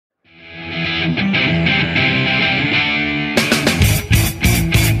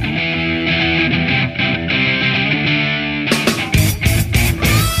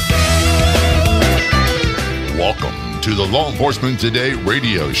Law Enforcement Today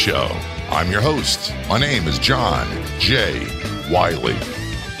radio show. I'm your host. My name is John J. Wiley.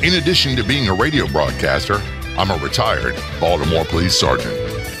 In addition to being a radio broadcaster, I'm a retired Baltimore police sergeant.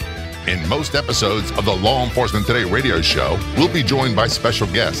 In most episodes of the Law Enforcement Today radio show, we'll be joined by special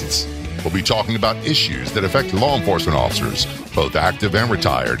guests. We'll be talking about issues that affect law enforcement officers, both active and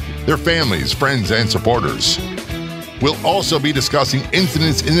retired, their families, friends, and supporters. We'll also be discussing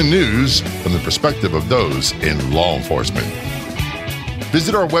incidents in the news from the perspective of those in law enforcement.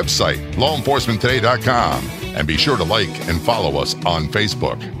 Visit our website, lawenforcementtoday.com, and be sure to like and follow us on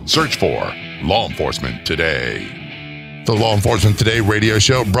Facebook. Search for Law Enforcement Today. The Law Enforcement Today radio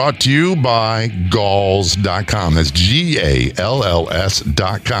show brought to you by Galls.com. That's GALLS.com.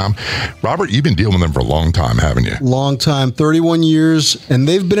 Robert, you've been dealing with them for a long time, haven't you? Long time, 31 years, and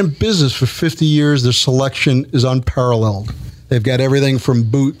they've been in business for 50 years. Their selection is unparalleled. They've got everything from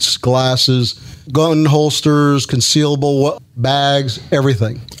boots, glasses, gun holsters, concealable bags,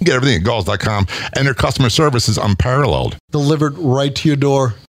 everything. You get everything at Galls.com, and their customer service is unparalleled. Delivered right to your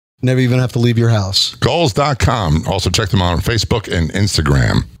door. Never even have to leave your house. Galls.com. Also check them out on Facebook and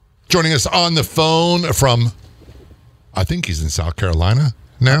Instagram. Joining us on the phone from, I think he's in South Carolina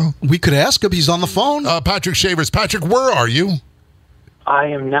now. We could ask him. He's on the phone. Patrick Shavers. Patrick, where are you? I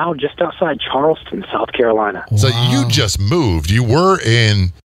am now just outside Charleston, South Carolina. So you just moved. You were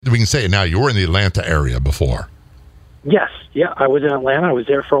in, we can say it now, you were in the Atlanta area before. Yes. Yeah, I was in Atlanta. I was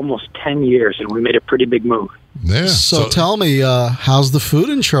there for almost 10 years, and we made a pretty big move. Yeah. So tell me, how's the food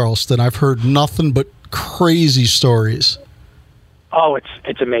in Charleston? I've heard nothing but crazy stories. Oh,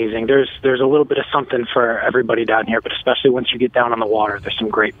 it's amazing. There's a little bit of something for everybody down here, but especially once you get down on the water, there's some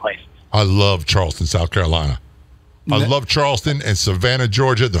great places. I love Charleston, South Carolina. I love Charleston and Savannah,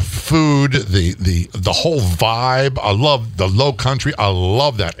 Georgia. The food, the whole vibe. I love the Low Country. I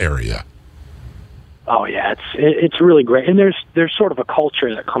love that area. Oh yeah, it's really great, and there's sort of a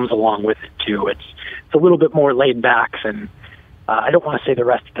culture that comes along with it too. It's a little bit more laid back than I don't want to say the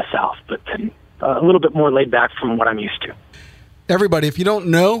rest of the South, but a little bit more laid back from what I'm used to. Everybody, if you don't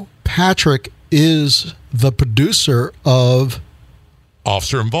know, Patrick is the producer of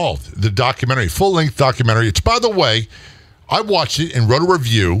Officer Involved, the documentary, full-length documentary. It's, by the way, I watched it and wrote a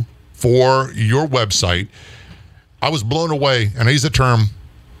review for your website. I was blown away, and I use the term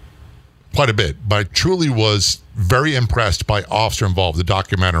quite a bit, but I truly was very impressed by Officer Involved, the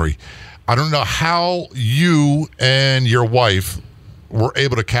documentary. I don't know how you and your wife were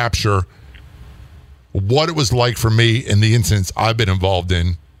able to capture what it was like for me in the incidents I've been involved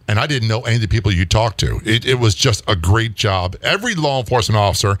in, and I didn't know any of the people you talked to. It was just a great job. Every law enforcement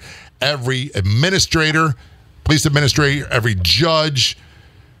officer, every administrator, police administrator, every judge,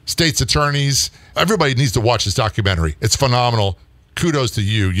 state's attorneys, everybody needs to watch this documentary. It's phenomenal. Kudos to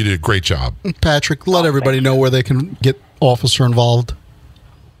you. You did a great job. Patrick, let everybody know where they can get Officer Involved.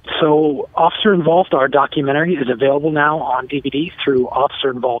 So Officer Involved, our documentary, is available now on DVD through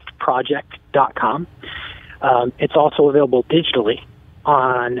officerinvolvedproject.com. It's also available digitally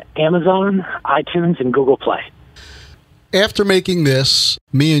on Amazon, iTunes, and Google Play. After making this,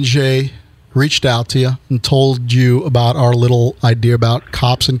 me and Jay reached out to you and told you about our little idea about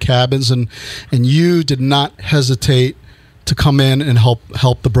cops and cabins, and you did not hesitate to come in and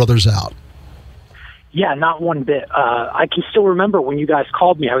help the brothers out. Yeah, not one bit. I can still remember when you guys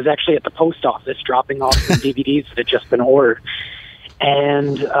called me. I was actually at the post office dropping off some DVDs that had just been ordered.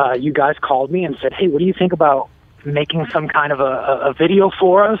 And you guys called me and said, hey, what do you think about making some kind of a video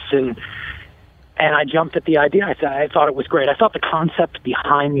for us? And I jumped at the idea. I thought it was great. I thought the concept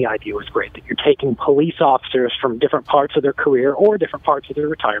behind the idea was great, that you're taking police officers from different parts of their career or different parts of their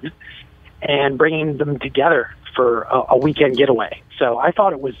retirement and bringing them together for a weekend getaway. So I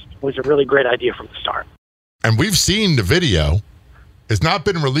thought it was a really great idea from the start. And we've seen the video. It's not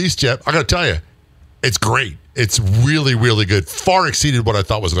been released yet. I got to tell you, it's great. It's really, really good. Far exceeded what I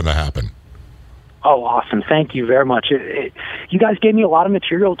thought was going to happen. Oh, awesome. Thank you very much. You guys gave me a lot of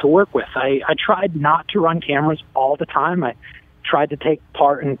material to work with. I tried not to run cameras all the time. I tried to take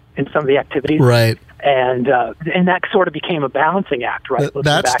part in some of the activities. Right. And that sort of became a balancing act, right?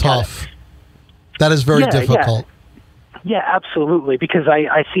 That's tough. That is very difficult. Yeah, absolutely. Because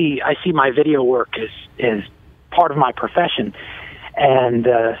I see my video work as part of my profession, and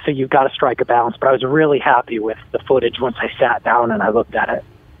so you've got to strike a balance. But I was really happy with the footage once I sat down and I looked at it.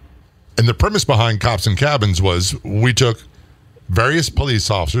 And the premise behind Cops and Cabins was we took various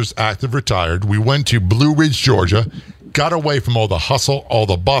police officers, active, retired. We went to Blue Ridge, Georgia, got away from all the hustle, all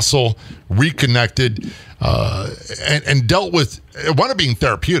the bustle, reconnected, and dealt with it. Wound up being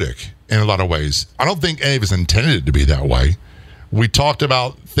therapeutic in a lot of ways. I don't think any of us intended it to be that way. We talked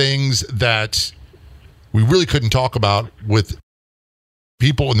about things that we really couldn't talk about with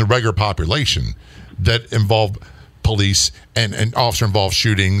people in the regular population that involve police and officer-involved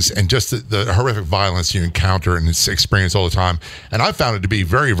shootings and just the horrific violence you encounter and experience all the time. And I found it to be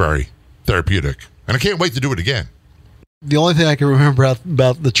very, very therapeutic. And I can't wait to do it again. The only thing I can remember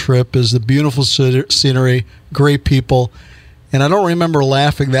about the trip is the beautiful scenery, great people, and I don't remember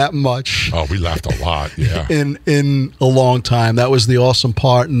laughing that much. Oh, we laughed a lot, yeah. in a long time. That was the awesome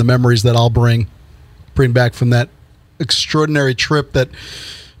part and the memories that I'll bring back from that extraordinary trip that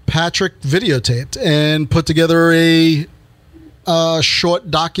Patrick videotaped and put together a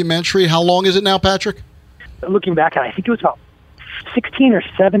short documentary. How long is it now, Patrick? Looking back at it, I think it was about 16 or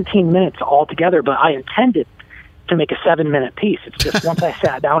 17 minutes altogether, but I intended to make a 7-minute piece. It's just once I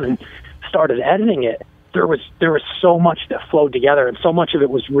sat down and started editing it, there was so much that flowed together, and so much of it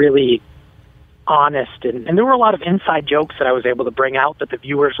was really honest, and there were a lot of inside jokes that I was able to bring out that the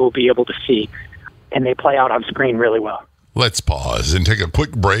viewers will be able to see, and they play out on screen really well. Let's pause and take a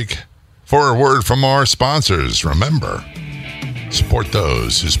quick break for a word from our sponsors. Remember, support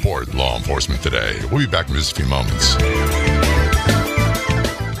those who support law enforcement today. We'll be back in just a few moments.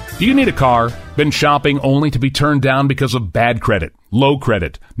 Do you need a car? Been shopping only to be turned down because of bad credit, low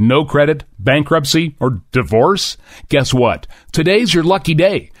credit, no credit, bankruptcy, or divorce? Guess what? Today's your lucky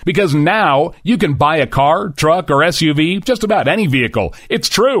day, because now you can buy a car, truck, or SUV, just about any vehicle. It's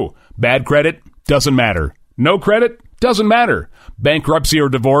true. Bad credit doesn't matter. No credit doesn't matter. Bankruptcy or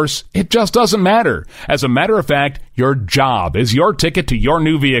divorce, it just doesn't matter. As a matter of fact, your job is your ticket to your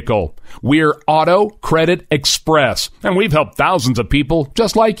new vehicle. We're Auto Credit Express, and we've helped thousands of people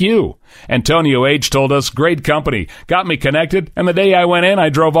just like you. Antonio H. told us, great company, got me connected, and the day I went in, I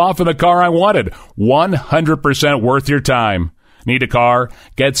drove off in the car I wanted. 100% worth your time. Need a car?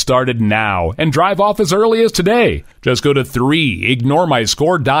 Get started now and drive off as early as today. Just go to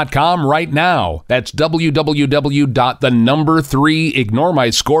 3ignoremyscore.com right now. That's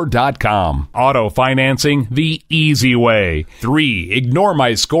www.3ignoremyscore.com. Auto financing the easy way.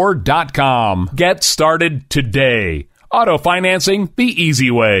 3ignoremyscore.com. Get started today. Auto financing the easy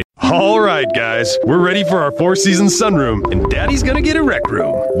way. All right, guys, we're ready for our Four Seasons sunroom, and Daddy's gonna get a rec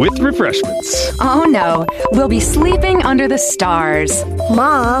room with refreshments. Oh no, we'll be sleeping under the stars.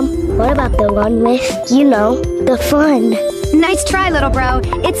 Mom, what about the one with, the fun? Nice try, little bro.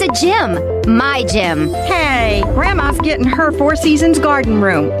 It's a gym. My gym. Hey, Grandma's getting her Four Seasons garden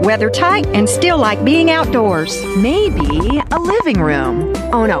room. Weather tight and still like being outdoors. Maybe a living room.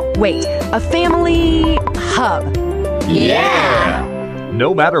 Oh no, wait, a family hub. Yeah!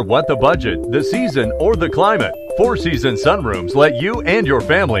 No matter what the budget, the season, or the climate, Four Seasons sunrooms let you and your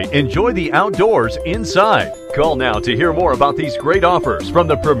family enjoy the outdoors inside. Call now to hear more about these great offers from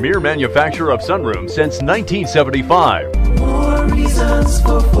the premier manufacturer of sunrooms since 1975. More reasons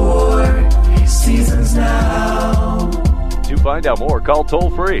for Four Seasons now. To find out more, call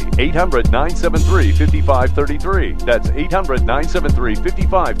toll-free 800-973-5533. That's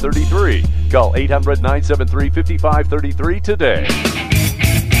 800-973-5533. Call 800-973-5533 today.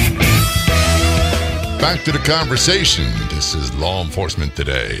 Back to the conversation. This is Law Enforcement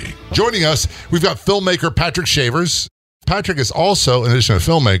Today. Joining us, we've got filmmaker Patrick Shavers. Patrick is also, in addition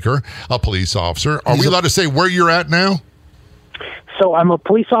to filmmaker, a police officer. Are we allowed to say where you're at now? So I'm a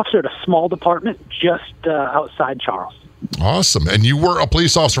police officer at a small department just outside Charleston. Awesome. And you were a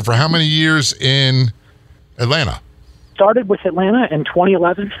police officer for how many years in Atlanta? Started with Atlanta in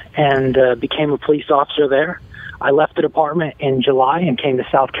 2011 and became a police officer there. I left the department in July and came to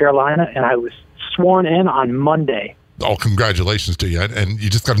South Carolina, and I was sworn in on Monday. Oh, congratulations to you. And you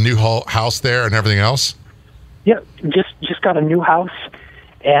just got a new house there and everything else? Yeah, just got a new house,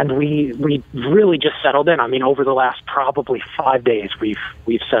 and we really just settled in. I mean, over the last probably 5 days, we've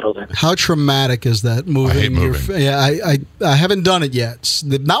settled in. How traumatic is that moving? I hate moving. I haven't done it yet.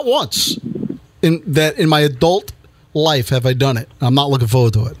 Not once. In my adult life have I done it. I'm not looking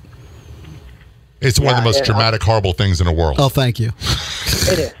forward to it. It's one of the most traumatic, horrible things in the world. Oh, thank you.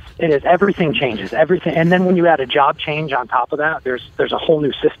 It is. It is. Everything changes. Everything, and then when you add a job change on top of that, there's a whole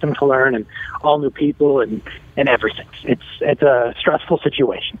new system to learn and all new people and everything. It's a stressful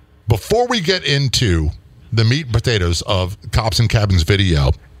situation. Before we get into the meat and potatoes of Cops and Cabins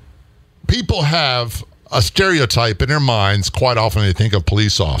video, people have a stereotype in their minds. Quite often they think of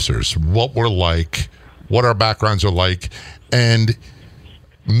police officers, what we're like, what our backgrounds are like, and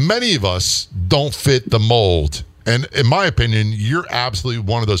many of us don't fit the mold. And in my opinion, you're absolutely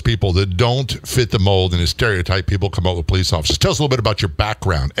one of those people that don't fit the mold and the stereotype people come up with police officers. Tell us a little bit about your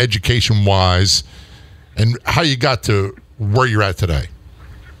background, education-wise, and how you got to where you're at today.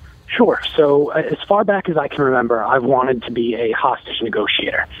 Sure. So as far back as I can remember, I've wanted to be a hostage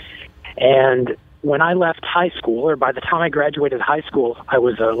negotiator. And when I left high school, or by the time I graduated high school, I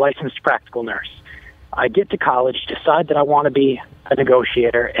was a licensed practical nurse. I get to college, decide that I want to be a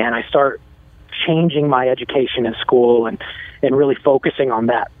negotiator, and I start changing my education in school and really focusing on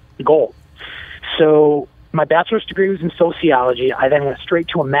that goal. So my bachelor's degree was in sociology. I then went straight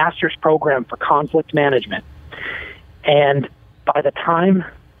to a master's program for conflict management. And by the time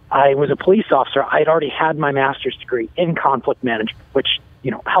I was a police officer, I'd already had my master's degree in conflict management, which,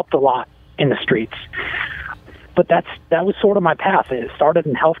 helped a lot in the streets. But that was sort of my path. It started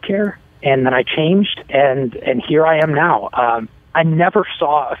in healthcare, and then I changed, and here I am now. I never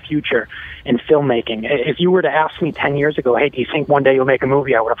saw a future in filmmaking. If you were to ask me 10 years ago, hey, do you think one day you'll make a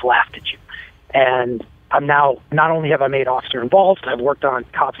movie, I would have laughed at you. And I'm now, not only have I made Officer Involved, I've worked on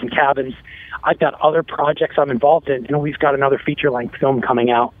Cops and Cabins. I've got other projects I'm involved in, and we've got another feature-length film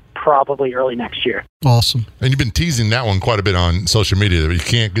coming out probably early next year. Awesome. And you've been teasing that one quite a bit on social media. You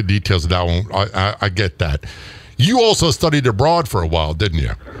can't get details of that one. I get that. You also studied abroad for a while, didn't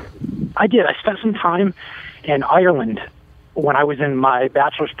you? I did. I spent some time in Ireland when I was in my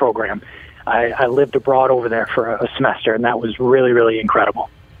bachelor's program. I lived abroad over there for a semester, and that was really, really incredible.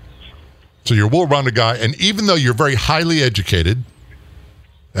 So you're a well-rounded guy, and even though you're very highly educated,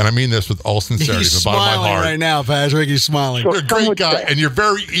 and I mean this with all sincerity, He's from the bottom of my smiling heart. right now, Patrick. He's smiling. You're a great guy, and you're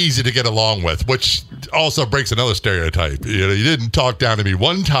very easy to get along with, which also breaks another stereotype. You didn't talk down to me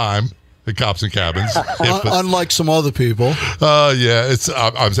one time at Cops and Cabins. Unlike some other people. Yeah,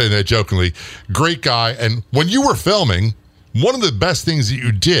 I'm saying that jokingly. Great guy, and when you were filming, one of the best things that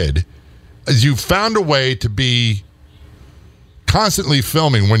you did is you found a way to be constantly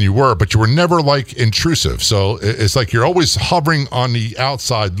filming when you were, but you were never intrusive. So it's like you're always hovering on the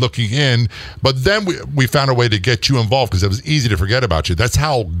outside looking in, but then we found a way to get you involved because it was easy to forget about you. That's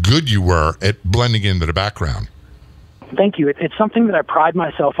how good you were at blending into the background. Thank you. It's something that I pride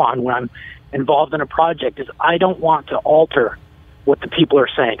myself on when I'm involved in a project is I don't want to alter what the people are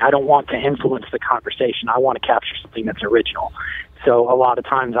saying. I don't want to influence the conversation. I want to capture something that's original. So a lot of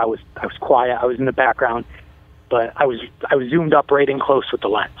times I was quiet. I was in the background, but I was zoomed up right in close with the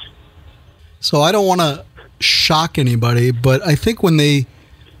lens. So I don't want to shock anybody, but I think when they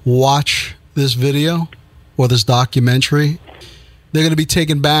watch this video or this documentary, they're going to be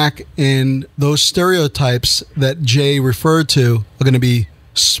taken back, and those stereotypes that Jay referred to are going to be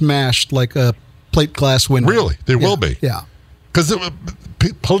smashed like a plate glass window. Really? They will be. Yeah. Because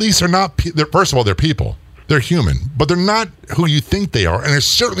police are not, first of all, they're people. They're human, but they're not who you think they are, and they're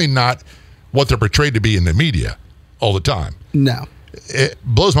certainly not what they're portrayed to be in the media all the time. No. It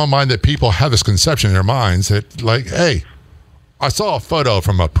blows my mind that people have this conception in their minds that, hey, I saw a photo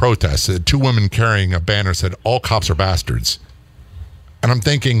from a protest, two women carrying a banner that said, "All cops are bastards." And I'm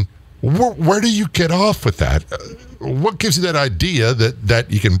thinking, where do you get off with that? What gives you that idea that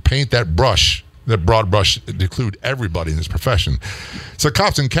you can paint that broad brush to include everybody in this profession? So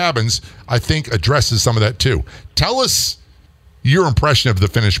Cops and Cabins, I think, addresses some of that too. Tell us your impression of the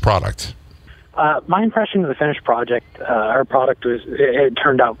finished product. My impression of the finished product was it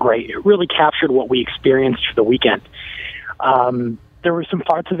turned out great. It really captured what we experienced for the weekend. There were some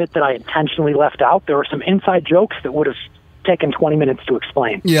parts of it that I intentionally left out. There were some inside jokes that would have taken 20 minutes to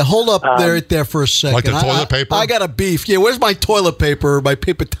explain. Yeah, hold up there for a second. Like the toilet paper? I got a beef. Yeah, where's my toilet paper, my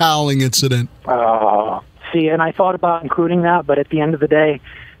paper toweling incident? See, and I thought about including that, but at the end of the day,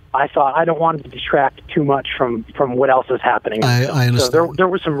 I thought I don't want to detract too much from what else is happening. I understand. So there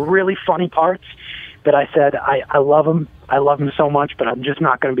were some really funny parts that I said, I love them. I love them so much, but I'm just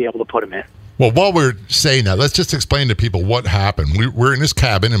not going to be able to put them in. Well, while we're saying that, let's just explain to people what happened. We're in this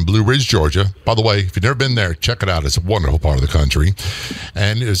cabin in Blue Ridge, Georgia. By the way, if you've never been there, check it out. It's a wonderful part of the country.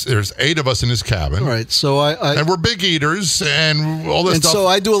 And there's 8 of us in this cabin. All right, so and we're big eaters and all this stuff. And so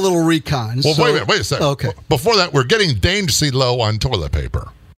I do a little recon. Well, wait a second. Okay. Before that, we're getting dangerously low on toilet paper.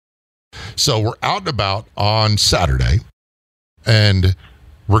 So we're out and about on Saturday, and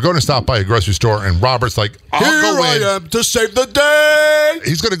we're going to stop by a grocery store, and Robert's like, I'll go in. I am to save the day.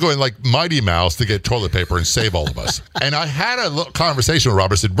 He's going to go in like Mighty Mouse to get toilet paper and save all of us. And I had a little conversation with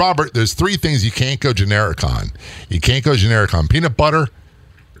Robert. I said, Robert, there's 3 things you can't go generic on. You can't go generic on peanut butter,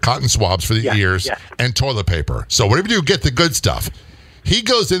 cotton swabs for the ears, and toilet paper. So whatever you do, get the good stuff. He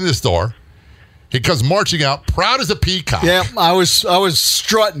goes into the store. He comes marching out, proud as a peacock. Yeah, I was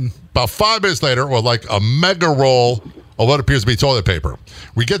strutting. About 5 minutes later, or like a mega roll of what appears to be toilet paper.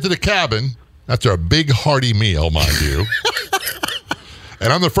 We get to the cabin after a big hearty meal, mind you.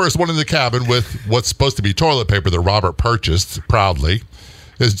 And I'm the first one in the cabin with what's supposed to be toilet paper that Robert purchased proudly.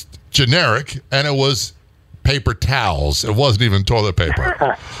 It's generic, and it was paper towels. It wasn't even toilet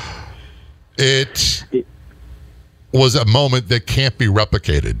paper. It was a moment that can't be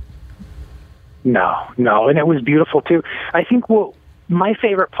replicated. No, and it was beautiful too. I think my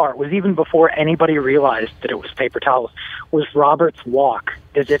favorite part was, even before anybody realized that it was paper towels, was Robert's walk,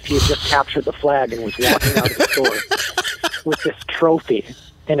 as if he had just captured the flag and was walking out of the store with this trophy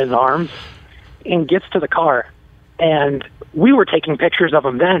in his arms, and gets to the car. And we were taking pictures of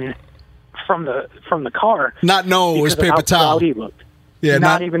him then from the car, not knowing it was paper how towel. Proud he looked. Yeah,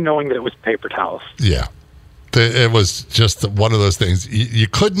 not even knowing that it was paper towels. Yeah. It was just one of those things. You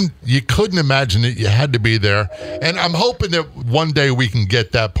couldn't imagine it. You had to be there. And I'm hoping that one day we can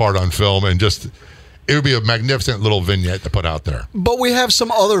get that part on film, and it would be a magnificent little vignette to put out there. But we have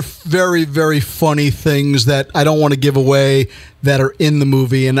some other very, very funny things that I don't want to give away that are in the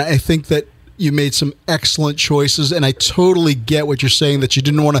movie. And I think that you made some excellent choices. And I totally get what you're saying, that you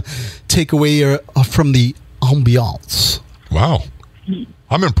didn't want to take away from the ambiance. Wow.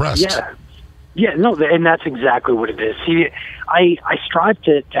 I'm impressed. Yeah, no, and that's exactly what it is. See, I strive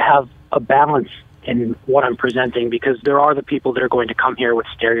to have a balance in what I'm presenting, because there are the people that are going to come here with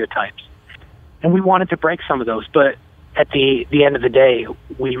stereotypes. And we wanted to break some of those, but at the end of the day,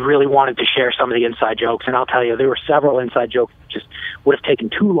 we really wanted to share some of the inside jokes. And I'll tell you, there were several inside jokes that just would have taken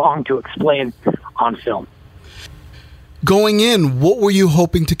too long to explain on film. Going in, what were you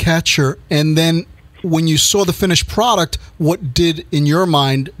hoping to capture? And then when you saw the finished product, what in your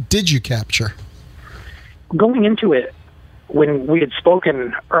mind, did you capture? Going into it, when we had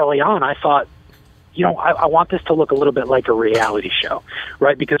spoken early on, I thought, I want this to look a little bit like a reality show,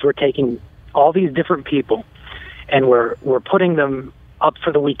 right? Because we're taking all these different people and we're putting them up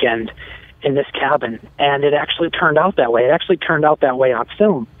for the weekend in this cabin. And it actually turned out that way. It actually turned out that way on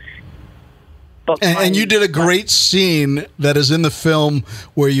film. And you did a great scene that is in the film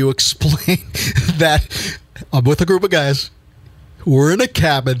where you explain that I'm with a group of guys who are in a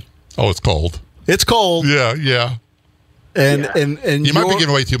cabin. Oh, it's cold. It's cold. Yeah. And you might be giving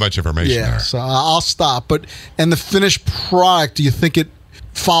away too much information there. So I'll stop. And the finished product, do you think it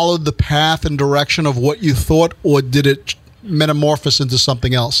followed the path and direction of what you thought, or did it metamorphose into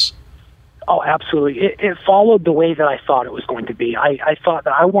something else? Oh, absolutely. It followed the way that I thought it was going to be. I thought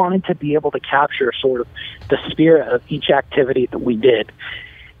that I wanted to be able to capture sort of the spirit of each activity that we did.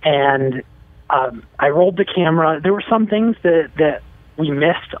 And I rolled the camera. There were some things that we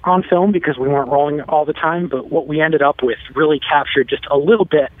missed on film because we weren't rolling it all the time, but what we ended up with really captured just a little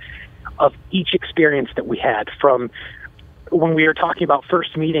bit of each experience that we had, from when we were talking about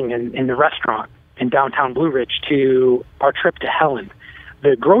first meeting in the restaurant in downtown Blue Ridge to our trip to Helen,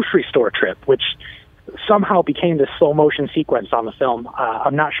 the grocery store trip, which somehow became this slow motion sequence on the film.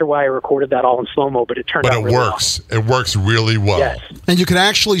 I'm not sure why I recorded that all in slow-mo, but it turned out really works. Well. It works really well. Yes. And you can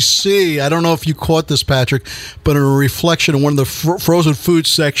actually see, I don't know if you caught this, Patrick, but in a reflection in one of the frozen food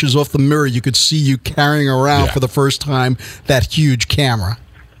sections off the mirror, you could see you carrying around for the first time that huge camera.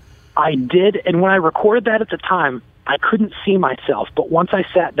 I did, and when I recorded that at the time, I couldn't see myself. But once I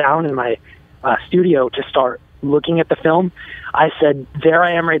sat down in my studio to start looking at the film, I said, there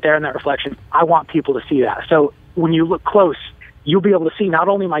I am right there in that reflection. I want people to see that. So when you look close, you'll be able to see not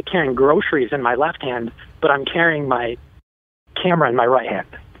only am I carrying groceries in my left hand, but I'm carrying my camera in my right hand.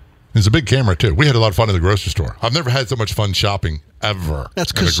 It's a big camera, too. We had a lot of fun in the grocery store. I've never had so much fun shopping ever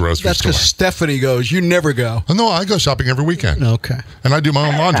at a grocery store. That's because Stephanie goes. You never go. Oh, no, I go shopping every weekend. Okay. And I do my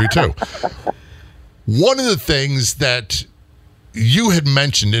own laundry, too. One of the things that you had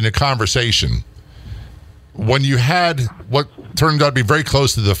mentioned in a conversation when you had what turned out to be very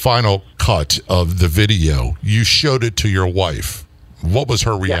close to the final cut of the video, you showed it to your wife. What was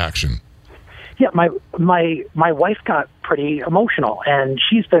her reaction? Yeah, my wife got pretty emotional, and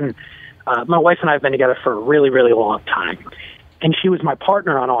she's been, my wife and I have been together for a really, really long time. And she was my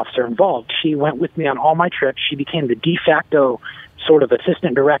partner on Officer Involved. She went with me on all my trips. She became the de facto sort of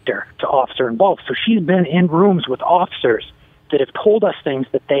assistant director to Officer Involved. So she's been in rooms with officers that have told us things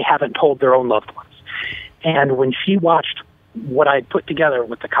that they haven't told their own loved ones. And when she watched what I put together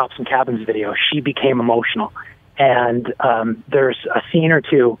with the Cops and Cabins video, she became emotional. And there's a scene or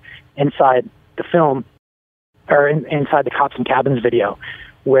two inside the film, or inside the Cops and Cabins video,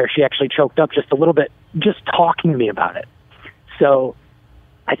 where she actually choked up just a little bit, just talking to me about it. So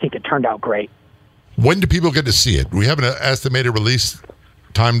I think it turned out great. When do people get to see it? Do we have an estimated release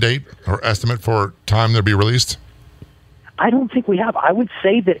time date or estimate for time they'll be released? I don't think we have. I would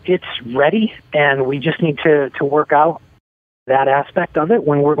say that it's ready, and we just need to work out that aspect of it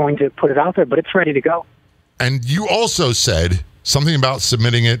when we're going to put it out there, but it's ready to go. And you also said something about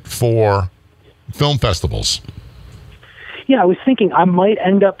submitting it for film festivals. Yeah, I was thinking I might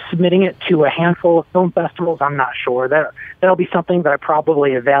end up submitting it to a handful of film festivals. I'm not sure. That'll be something that I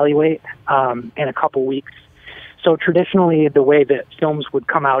probably evaluate in a couple weeks. So traditionally, the way that films would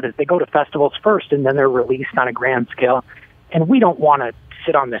come out is they go to festivals first, and then they're released on a grand scale. And we don't want to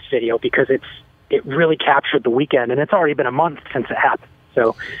sit on this video because it really captured the weekend, and it's already been a month since it happened.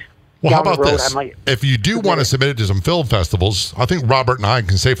 So, well, how about this? If you do want to submit it to some film festivals, I think Robert and I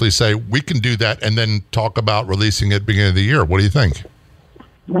can safely say we can do that and then talk about releasing it at the beginning of the year. What do you think?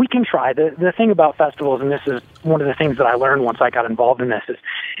 We can try. The thing about festivals, and this is one of the things that I learned once I got involved in this, is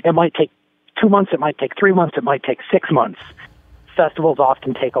it might take 2 months, it might take 3 months, it might take 6 months. Festivals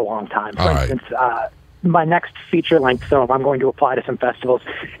often take a long time. For instance, my next feature-length film, I'm going to apply to some festivals.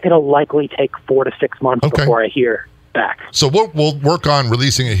 It'll likely take 4 to 6 months before I hear back. So we'll work on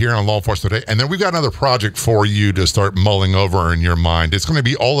releasing it here on Law Enforcement Today, and then we've got another project for you to start mulling over in your mind. It's going to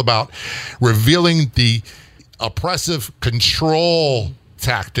be all about revealing the oppressive control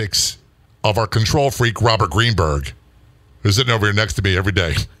tactics of our control freak, Robert Greenberg, who's sitting over here next to me every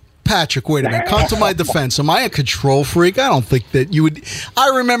day. Patrick, wait a minute. Come to my defense. Am I a control freak? I don't think that you would. I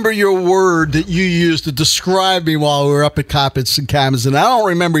remember your word that you used to describe me while we were up at Coppets and Cabins, and I don't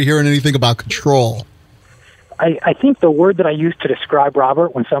remember hearing anything about control. I think the word that I used to describe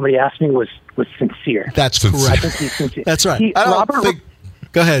Robert when somebody asked me was sincere. That's correct. I think he's sincere. That's right.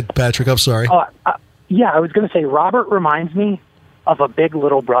 Go ahead, Patrick. I'm sorry. Yeah, I was going to say Robert reminds me of a big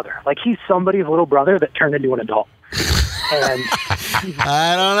little brother. Like he's somebody's little brother that turned into an adult. And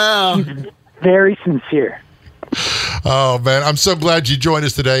I don't know. He's very sincere. Oh, man, I'm so glad you joined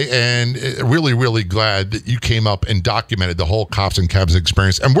us today, and really, really glad that you came up and documented the whole Cops and Cabs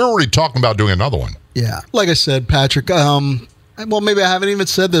experience. And we're already talking about doing another one. Yeah. Like I said, Patrick, well, maybe I haven't even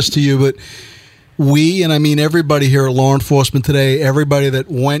said this to you, but we, and I mean everybody here at Law Enforcement Today, everybody that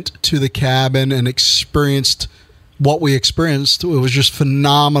went to the cabin and experienced what we experienced, it was just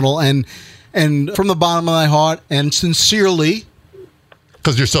phenomenal. And from the bottom of my heart, and sincerely,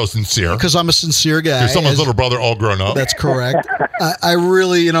 because you're so sincere. Because I'm a sincere guy. You're someone's little brother all grown up. That's correct. I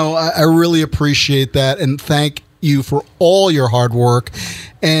really, I really appreciate that, and thank you for all your hard work.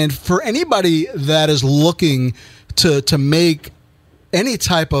 And for anybody that is looking to make any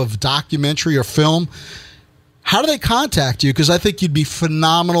type of documentary or film, how do they contact you? Because I think you'd be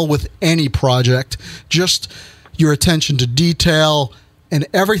phenomenal with any project. Just your attention to detail and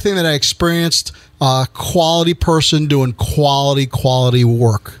everything that I experienced, quality person doing quality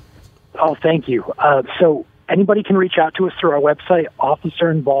work. Oh, thank you. So anybody can reach out to us through our website,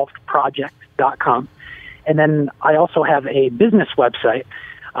 officerinvolvedproject.com. And then I also have a business website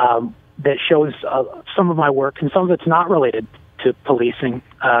that shows some of my work, and some of it's not related to policing,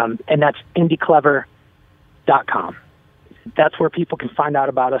 and that's indyclever.com. That's where people can find out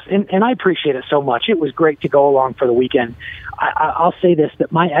about us. And I appreciate it so much. It was great to go along for the weekend. I'll say this,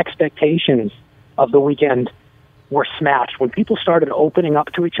 that my expectations of the weekend were smashed. When people started opening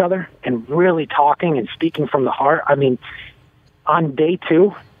up to each other and really talking and speaking from the heart, I mean, on day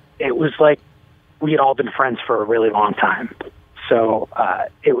 2, it was like we had all been friends for a really long time. So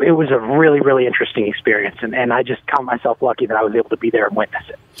it was a really, really interesting experience, and I just count myself lucky that I was able to be there and witness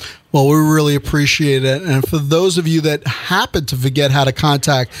it. Well, we really appreciate it. And for those of you that happen to forget how to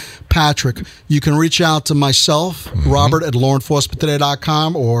contact Patrick, you can reach out to myself, Robert at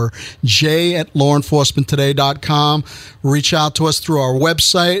lawenforcementtoday.com, or Jay at lawenforcementtoday.com. Reach out to us through our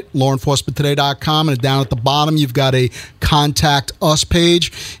website, lawenforcementtoday.com, and down at the bottom, you've got a Contact Us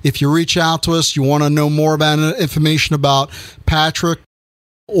page. If you reach out to us, you want to know more about information about Patrick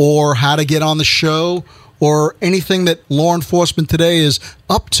or how to get on the show, or anything that Law Enforcement Today is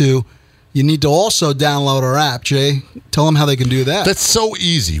up to, you need to also download our app. Jay, tell them how they can do that. That's so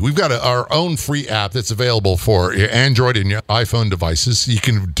easy. We've got our own free app that's available for your Android and your iPhone devices. You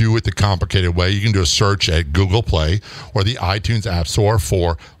can do it the complicated way. You can do a search at Google Play or the iTunes App Store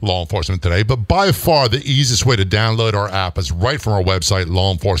for Law Enforcement Today. But by far, the easiest way to download our app is right from our website,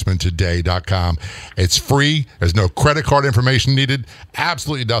 lawenforcementtoday.com. It's free. There's no credit card information needed.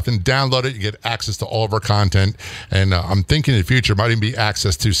 Absolutely nothing. Download it. You get access to all of our content. And I'm thinking in the future, might even be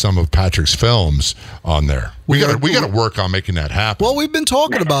access to some of Patrick's films on there. We got to work on making that happen. Well, we've been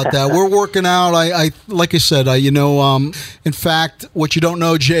talking about that. We're working out. I like I said, in fact, what you don't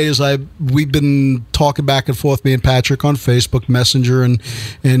know, Jay, is we've been talking back and forth, me and Patrick, on Facebook Messenger and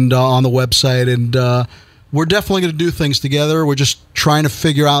on the website, and we're definitely going to do things together. We're just trying to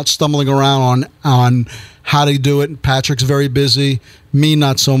figure out, stumbling around on how to do it. Patrick's very busy. Me,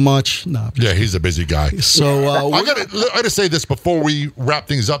 not so much. No. Yeah, he's a busy guy. So I got to say this before we wrap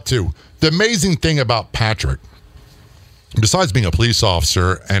things up too. The amazing thing about Patrick, besides being a police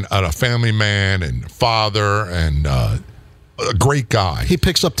officer and a family man and father and a great guy, he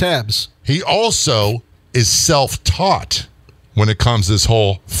picks up tabs. He also is self-taught when it comes to this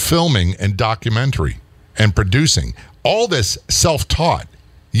whole filming and documentary. and producing. All this self-taught.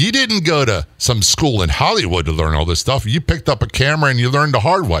 You didn't go to some school in Hollywood to learn all this stuff. You picked up a camera and you learned the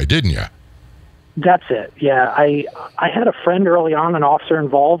hard way, didn't you? That's it. Yeah, I had a friend early on, an officer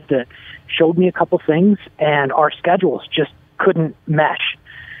involved, that showed me a couple things, and our schedules just couldn't mesh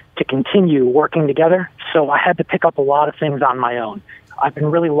to continue working together. So I had to pick up a lot of things on my own. I've been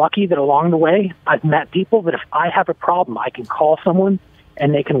really lucky that along the way, I've met people that if I have a problem, I can call someone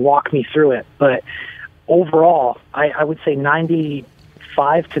and they can walk me through it. But overall, I would say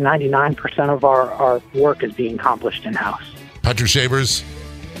 95 to 99% of our work is being accomplished in-house. Patrick Shavers,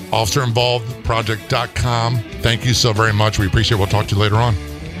 OfficerInvolvedProject.com. Thank you so very much. We appreciate it. We'll talk to you later on.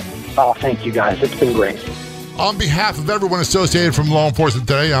 Oh, thank you, guys. It's been great. On behalf of everyone associated from law enforcement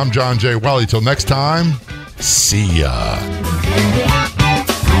today, I'm John J. Wiley. Till next time, see ya.